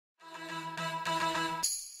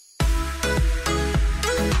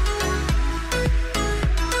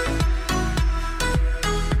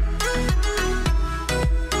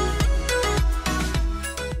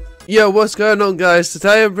Yo, what's going on, guys?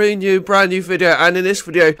 Today I'm bringing you a brand new video, and in this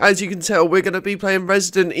video, as you can tell, we're going to be playing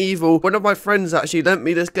Resident Evil. One of my friends actually lent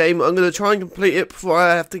me this game. I'm going to try and complete it before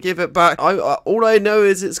I have to give it back. All I know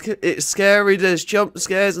is it's scary, there's jump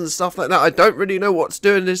scares and stuff like that. I don't really know what to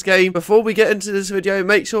do in this game. Before we get into this video,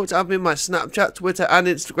 make sure to add me in my Snapchat, Twitter and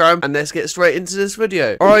Instagram, and let's get straight into this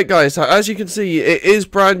video. Alright guys, so as you can see, it is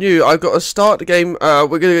brand new. I've got to start the game. We're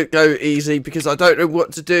going to go easy because I don't know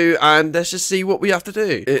what to do, and let's just see what we have to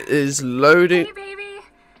do. It is loading. Hey baby,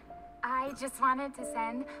 I just wanted to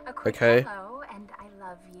send a quick hello and I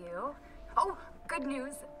love you. Oh, good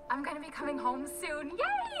news, I'm gonna be coming home soon.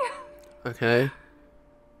 Yay! Okay.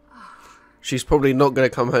 She's probably not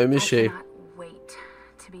gonna come home, is she? I cannot wait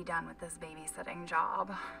to be done with this babysitting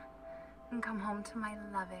job and come home to my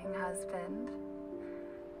loving husband.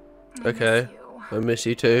 Okay. I miss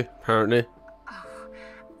you too, apparently. Oh,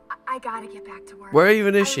 I gotta get back to work. Where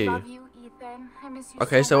even is she? I love you, Ethan. I miss you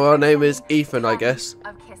Okay, so so our much. name is Ethan, I guess.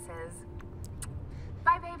 Of kisses.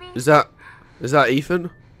 Bye, baby. Is that Ethan?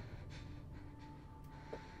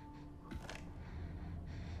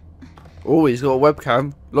 Oh, he's got a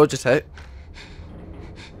webcam. Logitech.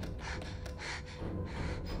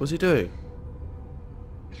 What's he doing?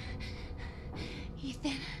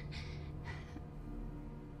 Ethan.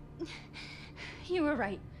 You were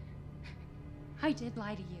right. I did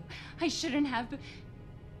lie to you. I shouldn't have.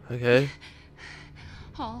 Okay.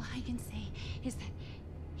 All I can say is that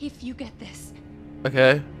if you get this,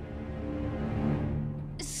 Okay.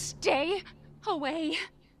 stay away.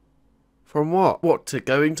 From what? What, to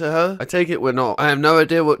going to her? I take it we're not. I have no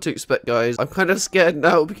idea what to expect, guys. I'm kind of scared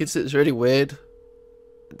now because it's really weird.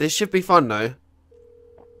 This should be fun, though.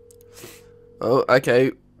 Oh,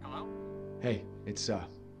 okay. Hello? Hey, it's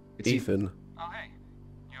Ethan. Oh, hey.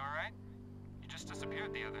 You alright? You just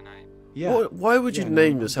disappeared the other night. Yeah. Why would you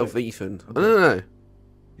name yourself Ethan? I don't know.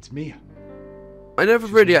 It's Mia. I never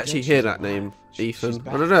She's really not actually dead, hear she's that alive. name, She's Ethan.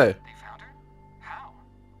 back. I don't know. They found her? How?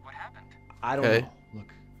 What happened? I don't Okay. know. Look.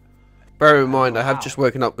 Bear in mind, I have just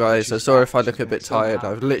woken up, guys, so She's sorry back. if I look She's a bit back somehow. tired.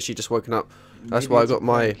 I've literally just woken up. That's Maybe why I it's a got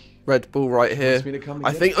my prank. Red Bull right here. Wants me to come to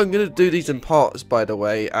I get think it? I'm going to do these in parts, by the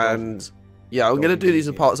way, and yeah, I'm going to do these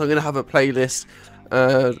in parts. I'm going to have a playlist.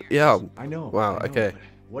 Yeah. I know. Wow, I know, okay. but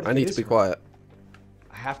what if I it need to is be her? quiet.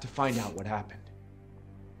 I have to find out what happened.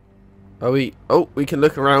 Are we... Oh, we can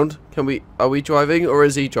look around. Can we... Are we driving, or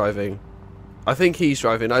is he driving? I think he's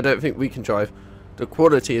driving. I don't think we can drive. The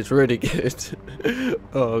quality is really good.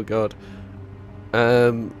 Oh, God.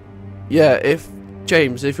 Yeah,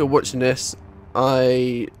 James, if you're watching this,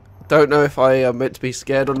 I don't know if I am meant to be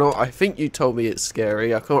scared or not. I think you told me it's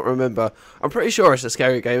scary. I can't remember. I'm pretty sure it's a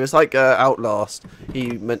scary game. It's like OutLast.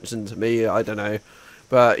 He mentioned to me. I don't know.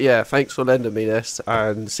 But yeah, thanks for lending me this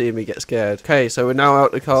and seeing me get scared. Okay, so we're now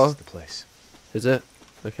out the car. This is the place. Is it?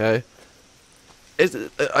 Okay.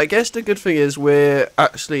 I guess the good thing is we're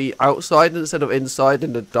actually outside instead of inside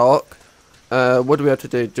in the dark. What do we have to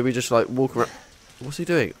do? Do we just like walk around? What's he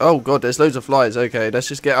doing? Oh god, there's loads of flies. Okay, let's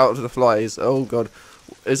just get out of the flies. Oh god.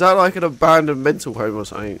 Is that like an abandoned mental home or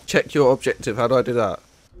something? Check your objective. How do I do that?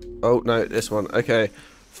 Oh no, this one. Okay.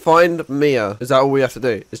 Find Mia. Is that all we have to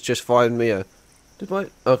do? It's just find Mia.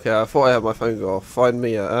 Okay, I thought I had my phone go off. Find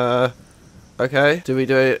Mia. Okay. Do we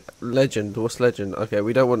do it? Legend. What's legend? Okay,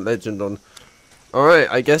 we don't want legend on. Alright,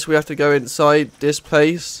 I guess we have to go inside this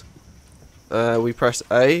place. We press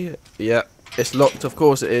A. Yep. It's locked, of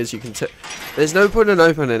course it is. You can there's no point in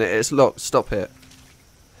opening it. It's locked. Stop it.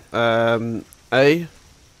 A.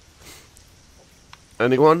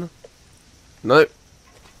 Anyone? Nope.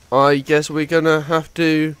 I guess we're gonna have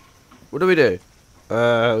to... What do we do?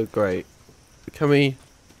 Great. Can we...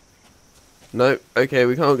 Nope. Okay,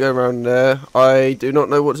 we can't go around there. I do not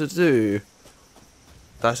know what to do.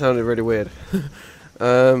 That sounded really weird.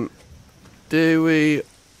 Do we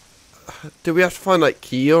have to find like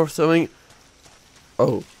key or something?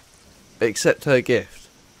 Oh, accept her gift.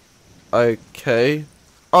 Okay.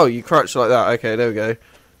 Oh, you crouch like that. Okay, there we go.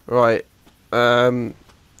 Right.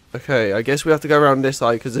 Okay, I guess we have to go around this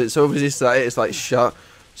side because it's obvious that it's like shut.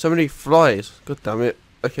 So many flies. God damn it.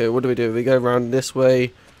 Okay, what do? We go around this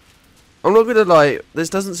way. I'm not gonna lie.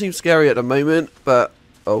 This doesn't seem scary at the moment, but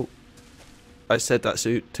oh, I said that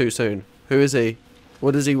too soon. Who is he?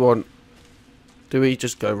 What does he want? Do we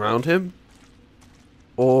just go around him?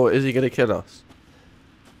 Or is he going to kill us?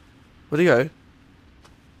 Where'd he go?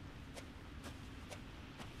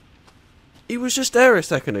 He was just there a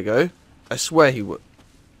second ago. I swear he would.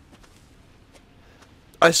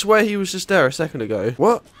 I swear he was just there a second ago.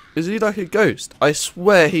 What? Is he like a ghost? I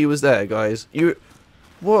swear he was there, guys.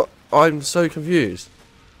 What? I'm so confused.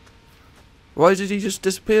 Why did he just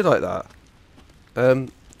disappear like that?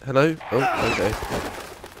 Hello? Oh, okay.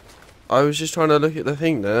 I was just trying to look at the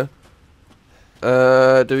thing there.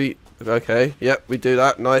 Do we... Okay, yep, we do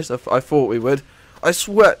that. Nice. I thought we would. I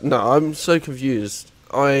swear... No, I'm so confused.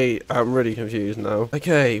 I am really confused now.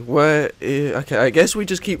 Okay, okay, I guess we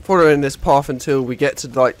just keep following this path until we get to,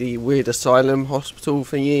 like, the weird asylum hospital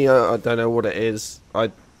thingy. I don't know what it is.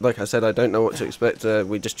 Like I said, I don't know what to expect.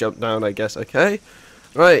 We just jump down, I guess. Okay.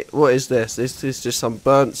 Right, what is this? This is just some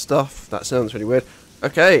burnt stuff. That sounds really weird.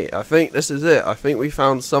 Okay, I think this is it. I think we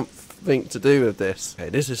found something to do with this. Okay,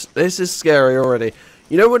 this is scary already.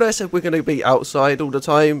 You know when I said we're going to be outside all the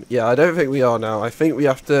time? Yeah, I don't think we are now. I think we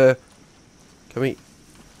have to... Can we...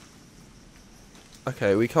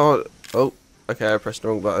 Okay, we can't... Oh, okay, I pressed the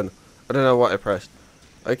wrong button. I don't know what I pressed.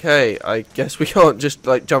 Okay, I guess we can't just,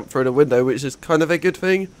 like, jump through the window, which is kind of a good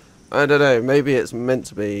thing. I don't know, maybe it's meant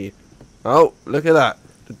to be... Oh, look at that.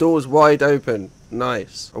 The door's wide open.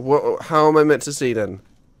 Nice. How am I meant to see then?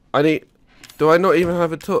 Do I not even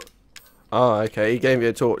have a torch? Oh, okay, he gave me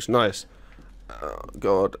a torch. Nice. Oh,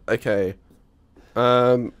 God. Okay.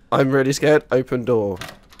 I'm really scared. Open door.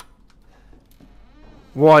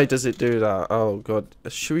 Why does it do that? Oh, God.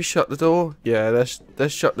 Should we shut the door? Yeah, let's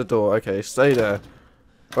shut the door. Okay, stay there.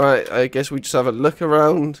 Right, I guess we just have a look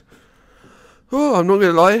around. Oh, I'm not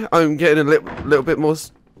going to lie. I'm getting a little bit more...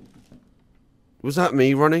 Was that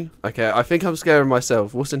me running? Okay, I think I'm scaring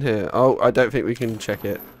myself. What's in here? Oh, I don't think we can check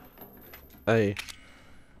it. Hey.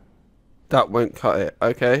 That won't cut it.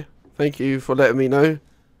 Okay. Thank you for letting me know.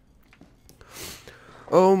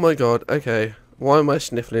 Oh my god. Okay. Why am I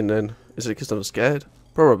sniffling then? Is it because I'm scared?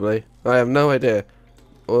 Probably. I have no idea.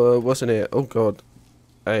 What's in here? Oh god.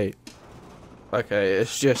 Hey. Okay,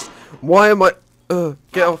 it's just... Why am I...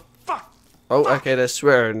 get off. Oh, okay, there's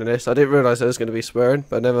swearing in this. I didn't realise there was going to be swearing,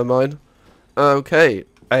 but never mind. Okay.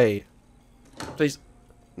 Hey. Please.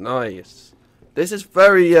 Nice. This is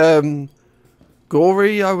very,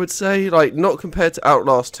 gory, I would say. Like, not compared to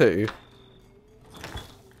OutLast 2.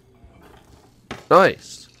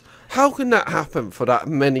 Nice. How can that happen for that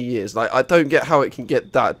many years? Like, I don't get how it can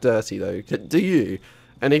get that dirty, though. Do you?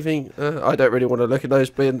 Anything? I don't really want to look at those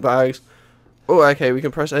bin bags. Oh, okay, we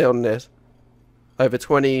can press A on this. Over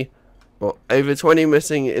 20... Well, over 20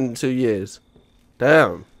 missing in 2 years.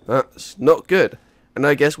 Damn. That's not good. And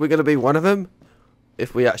I guess we're going to be one of them.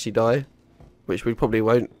 If we actually die. Which we probably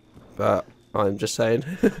won't. But I'm just saying.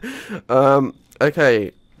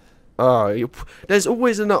 Okay. Oh, there's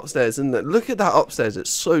always an upstairs, isn't there? Look at that upstairs. It's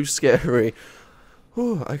so scary.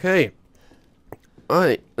 Oh, okay.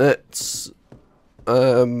 Alright. Let's...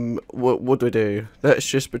 what do we do? Let's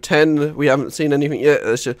just pretend we haven't seen anything yet.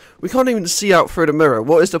 We can't even see out through the mirror.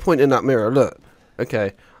 What is the point in that mirror? Look.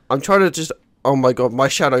 Okay. I'm trying to just... Oh my god, my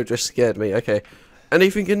shadow just scared me. Okay.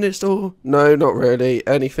 Anything in this door? No, not really.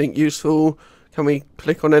 Anything useful? Can we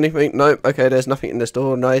click on anything? Nope. Okay, there's nothing in this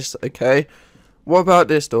door. Nice. Okay. What about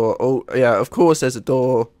this door? Oh, yeah, of course there's a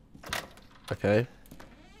door. Okay.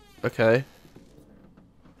 Okay.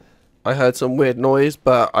 I heard some weird noise,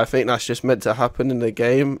 but I think that's just meant to happen in the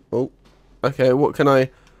game. Oh. Okay, what can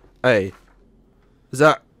I... Hey. Is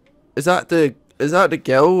that the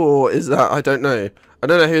girl, or is that... I don't know. I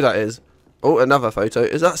don't know who that is. Oh, another photo.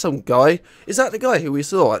 Is that some guy? Is that the guy who we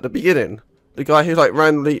saw at the beginning? The guy who, like,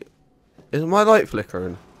 randomly... Is my light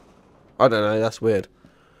flickering? I don't know, that's weird.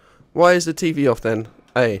 Why is the TV off then?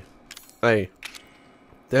 Hey. Hey.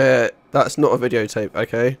 There... That's not a videotape,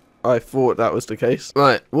 okay? I thought that was the case.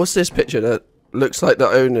 Right, what's this picture that looks like the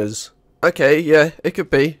owners? Okay, yeah, it could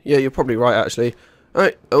be. Yeah, you're probably right, actually.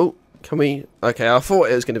 Alright, oh, can we... Okay, I thought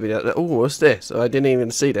it was going to be that. Oh, what's this? I didn't even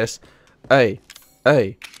see this. Hey.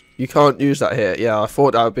 Hey. You can't use that here. Yeah, I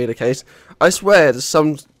thought that would be the case. I swear that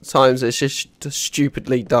sometimes it's just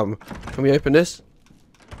stupidly dumb. Can we open this?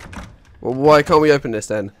 Well, why can't we open this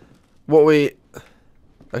then?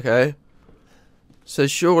 Okay. So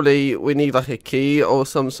surely we need like a key or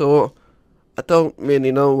some sort. I don't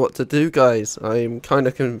really know what to do, guys. I'm kind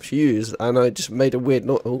of confused and I just made a weird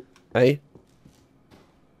noise. Oh, hey.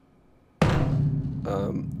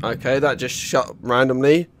 Okay, that just shut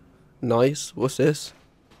randomly. Nice. What's this?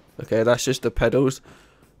 Okay, that's just the pedals.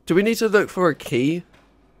 Do we need to look for a key?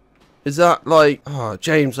 Is that like... Oh,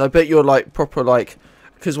 James, I bet you're like proper like...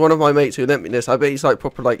 Because one of my mates who lent me this, I bet he's like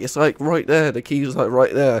proper like... It's like right there. The key's like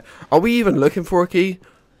right there. Are we even looking for a key?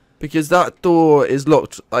 Because that door is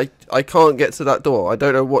locked. I can't get to that door. I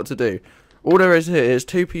don't know what to do. All there is here is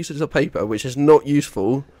 2 pieces of paper, which is not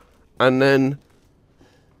useful. And then...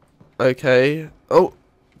 Okay. Oh,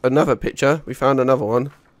 another picture. We found another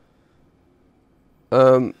one.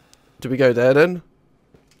 Do we go there then?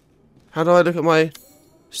 How do I look at my...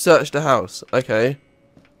 Search the house. Okay.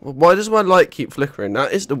 Why does my light keep flickering?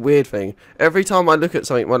 That is the weird thing. Every time I look at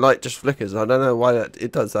something, my light just flickers. I don't know why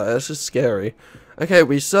it does that. It's just scary. Okay,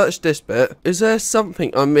 we searched this bit. Is there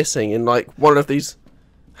something I'm missing in, like, one of these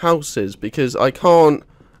houses? Because I can't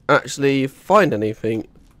actually find anything.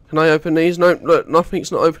 Can I open these? No, look,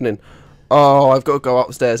 nothing's not opening. Oh, I've got to go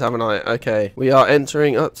upstairs, haven't I? Okay, we are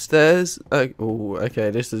entering upstairs. Oh, okay,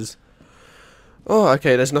 this is... Oh,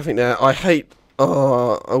 okay, there's nothing there. I hate...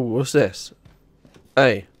 Oh, what's this?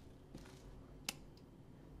 Hey.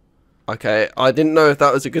 Okay, I didn't know if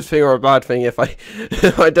that was a good thing or a bad thing. If I...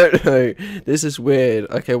 I don't know. This is weird.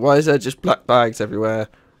 Okay, why is there just black bags everywhere?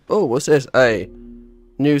 Oh, what's this? Hey.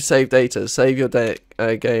 New save data. Save your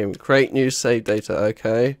game. Create new save data.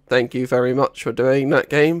 Okay. Thank you very much for doing that,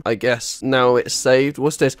 game. I guess now it's saved.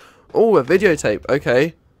 What's this? Oh, a videotape.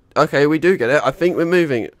 Okay. Okay, we do get it. I think we're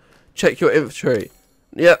moving. Check your inventory.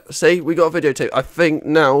 Yep, see, we got a videotape. I think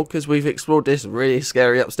now, because we've explored this really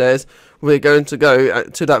scary upstairs, we're going to go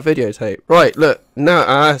to that videotape. Right, look.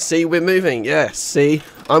 Now, see, we're moving. Yes, see.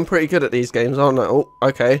 I'm pretty good at these games, aren't I? Oh,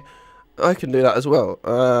 okay. I can do that as well.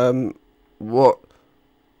 What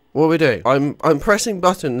are we doing? I'm pressing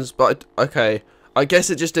buttons, but okay. I guess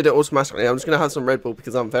it just did it automatically. I'm just gonna have some Red Bull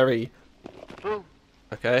because I'm very... Boo.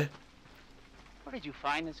 Okay. Where did you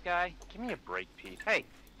find this guy? Give me a break, Pete. Hey,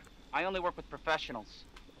 I only work with professionals.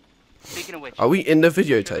 Speaking of which... Are we in the sure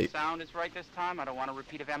the videotape? sound is right this time? I don't want a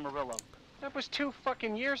repeat of Amarillo. That was 2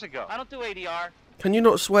 fucking years ago. I don't do ADR. Can you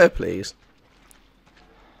not swear, please?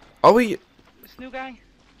 Are we... This new guy? I'm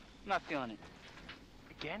not feeling it.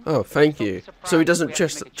 Again? Oh, thank you. So he doesn't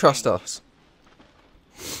trust us.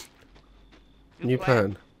 New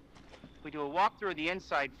plan. We do a walkthrough of the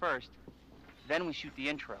inside first, then we shoot the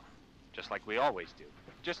intro. Just like we always do.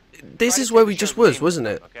 Just This try is to where take we the just show's was, name, wasn't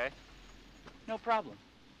it? Okay? No problem.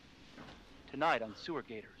 Tonight on Sewer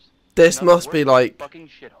Gators. This Another must be worthless like... fucking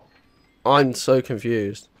shithole. I'm so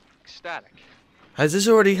confused. Ecstatic. Has this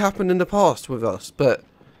already happened in the past with us? But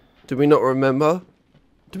do we not remember?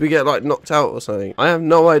 Did we get like knocked out or something? I have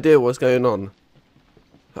no idea what's going on.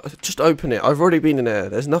 Just open it. I've already been in there.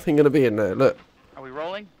 There's nothing going to be in there. Look. Are we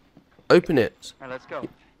rolling? Open it. Alright, let's go.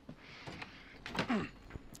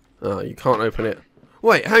 Oh, you can't open it.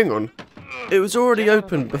 Wait, hang on. It was already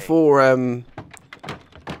open before,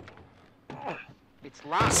 It's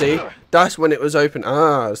locked. see? That's when it was open.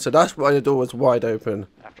 Ah, so that's why the door was wide open.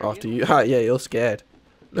 After you. Ah, yeah, you're scared.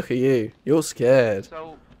 Look at you. You're scared.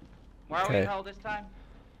 So, why are we in hell this time?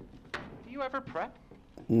 Do you ever prep?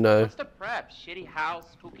 No. What's the prep? Shitty house,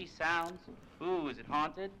 spooky sounds. Ooh, is it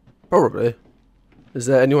haunted? Probably. Is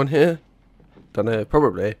there anyone here? Don't know.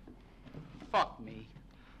 Probably. Fuck me.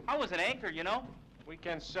 I was an anchor, you know?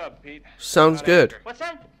 Weekend sub, Pete. Sounds Not good. anchor. What's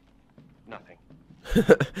that? Nothing.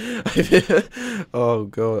 Oh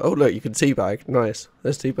god. Oh look, you can teabag. Nice.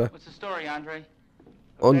 There's teabag. What's the story, Andre?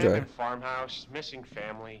 Andre. Abandoned farmhouse, missing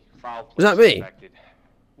family, foul play Was that me? suspected.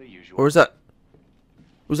 The usual. Or is that...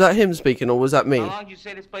 Was that him speaking or was that me? How long did you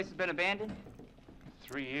say this place has been abandoned?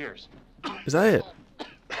 3 years. Is that it?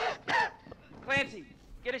 Clancy,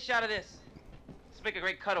 get a shot of this. Let's make a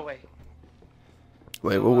great cutaway.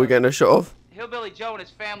 Wait, what were we getting a shot of? Hillbilly Joe and his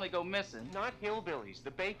family go missing. Not hillbillies,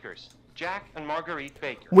 the Bakers. Jack and Marguerite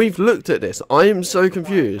Baker. We've looked at this. I am so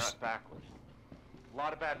confused. Not backward. A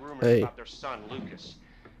lot of bad rumors Hey. about their son, Lucas.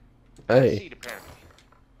 Hey. Seed, apparently.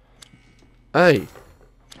 Hey.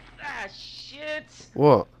 Ah, shit.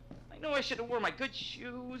 What? I know I should have worn my good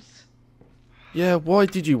shoes. Yeah, why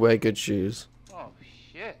did you wear good shoes? Oh,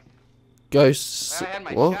 shit. Ghosts... Glad I had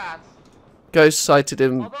my What? shots. Ghost sighted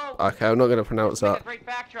him... Although- Okay, I'm not going to pronounce Make a that. great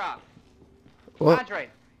backdrop. What? Andre,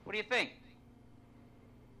 what do you think?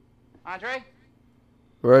 Andre?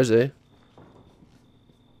 Where is he?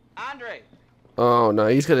 Andre? Oh no,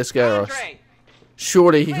 he's going to scare us. Andre!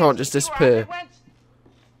 Surely he Clancy, can't just see where Andre disappear. went?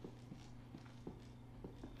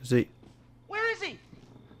 Is he... Where is he?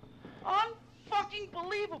 Unfucking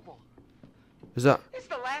believable. Is that... This is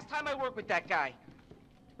the last time I work with that guy.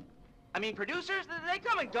 I mean, producers, they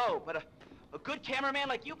come and go, but a good cameraman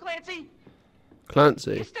like you, Clancy?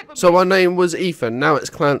 Clancy? You stick with So me. our name was Ethan, now it's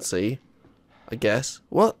Clancy. I guess.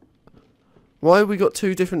 What? Why have we got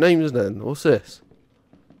 2 different names then? What's this?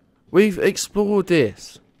 We've explored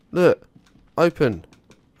this. Look. Open.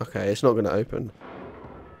 Okay, it's not going to open.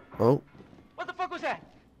 Oh. What the fuck was that?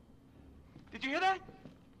 Did you hear that?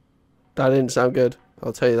 That didn't sound good.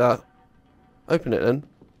 I'll tell you that. Open it then.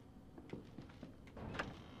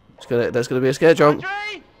 There's gonna be a scare jump.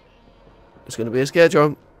 Andre? There's gonna be a scare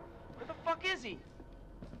jump. Where the fuck is he?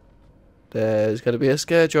 There's gonna be a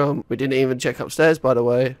scare jump. We didn't even check upstairs, by the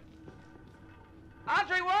way.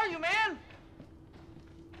 Andre, where are you, man?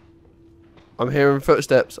 I'm hearing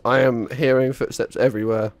footsteps. I am hearing footsteps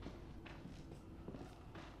everywhere.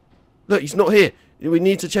 Look, he's not here. We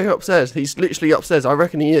need to check upstairs. He's literally upstairs. I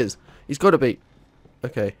reckon he is. He's got to be.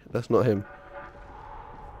 Okay, that's not him.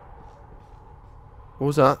 What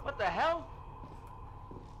was that? What the hell?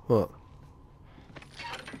 What?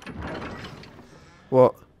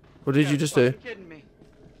 What? What did you just do? Kidding me.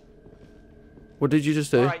 What did you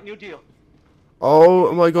just do? All right, new deal.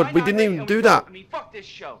 Oh my god, we Why not didn't make even him do fuck? that. I mean, fuck this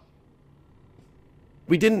show.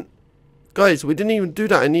 We didn't... Guys, we didn't even do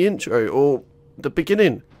that in the intro or the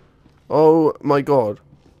beginning. Oh my god.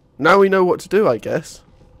 Now we know what to do, I guess.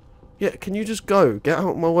 Yeah, can you just go? Get out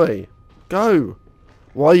of my way. Go.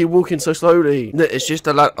 Why are you walking so slowly? No, it's just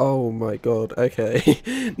a lad. Oh my god, okay.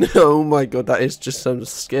 No, oh my god, that is just some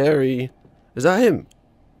scary... Is that him?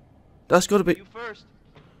 That's got to be... You first.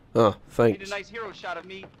 Oh, Need thanks. a nice hero shot of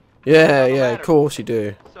me. Yeah, on the yeah, ladder. of course you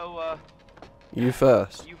do. So, You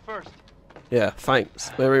first. you first. Yeah, thanks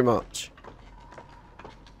very much.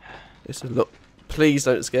 It's a look. Please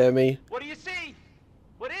don't scare me. What do you see?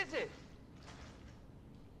 What is it?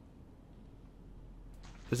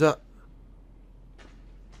 Is that...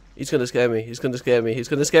 He's gonna scare me. He's gonna scare me. He's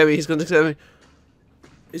gonna scare me. He's gonna scare me.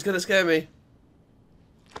 He's gonna scare me.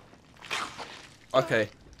 Okay.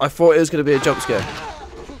 I thought it was gonna be a jump scare.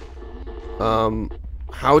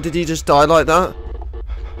 How did he just die like that?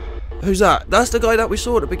 Who's that? That's the guy that we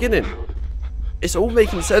saw at the beginning. It's all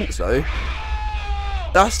making sense though.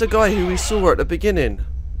 That's the guy who we saw at the beginning.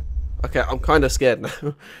 Okay, I'm kind of scared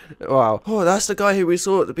now. Wow. Oh, that's the guy who we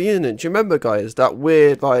saw at the beginning. Do you remember, guys? That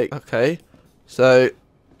weird, like... Okay. So...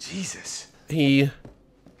 Jesus. He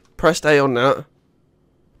pressed A on that.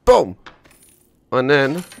 Boom! And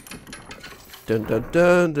then... Dun dun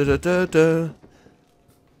dun dun dun dun dun.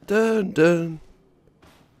 Dun dun.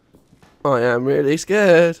 I am really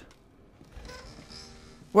scared.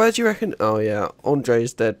 Where do you reckon... Oh, yeah.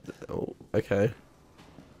 Andre's dead. Oh, okay.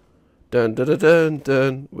 Dun dun dun dun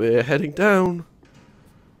dun. We're heading down.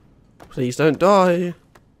 Please don't die.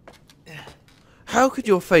 How could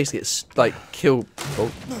your face get like killed?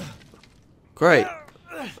 Oh. Great.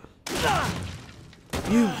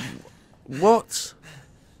 You. What?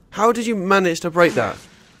 How did you manage to break that?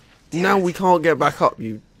 Now we can't get back up.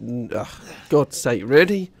 You. God's sake,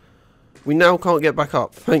 really? We now can't get back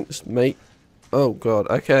up. Thanks, mate. Oh God.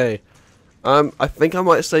 Okay. I think I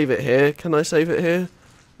might save it here. Can I save it here?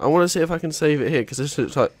 I want to see if I can save it here because this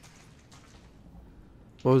looks like...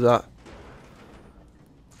 What was that?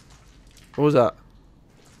 What was that?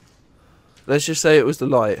 Let's just say it was the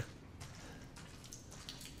light.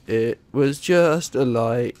 It was just a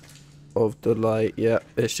light of the light. Yeah,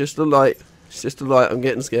 it's just a light. It's just a light. I'm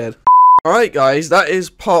getting scared. Alright guys, that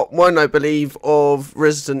is part 1 I believe of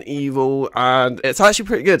Resident Evil, and it's actually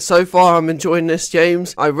pretty good. So far I'm enjoying this,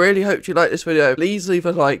 James. I really hope you like this video. Please leave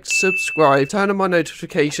a like, subscribe, turn on my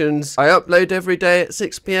notifications. I upload every day at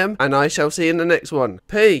 6 PM and I shall see you in the next one.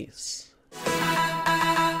 Peace.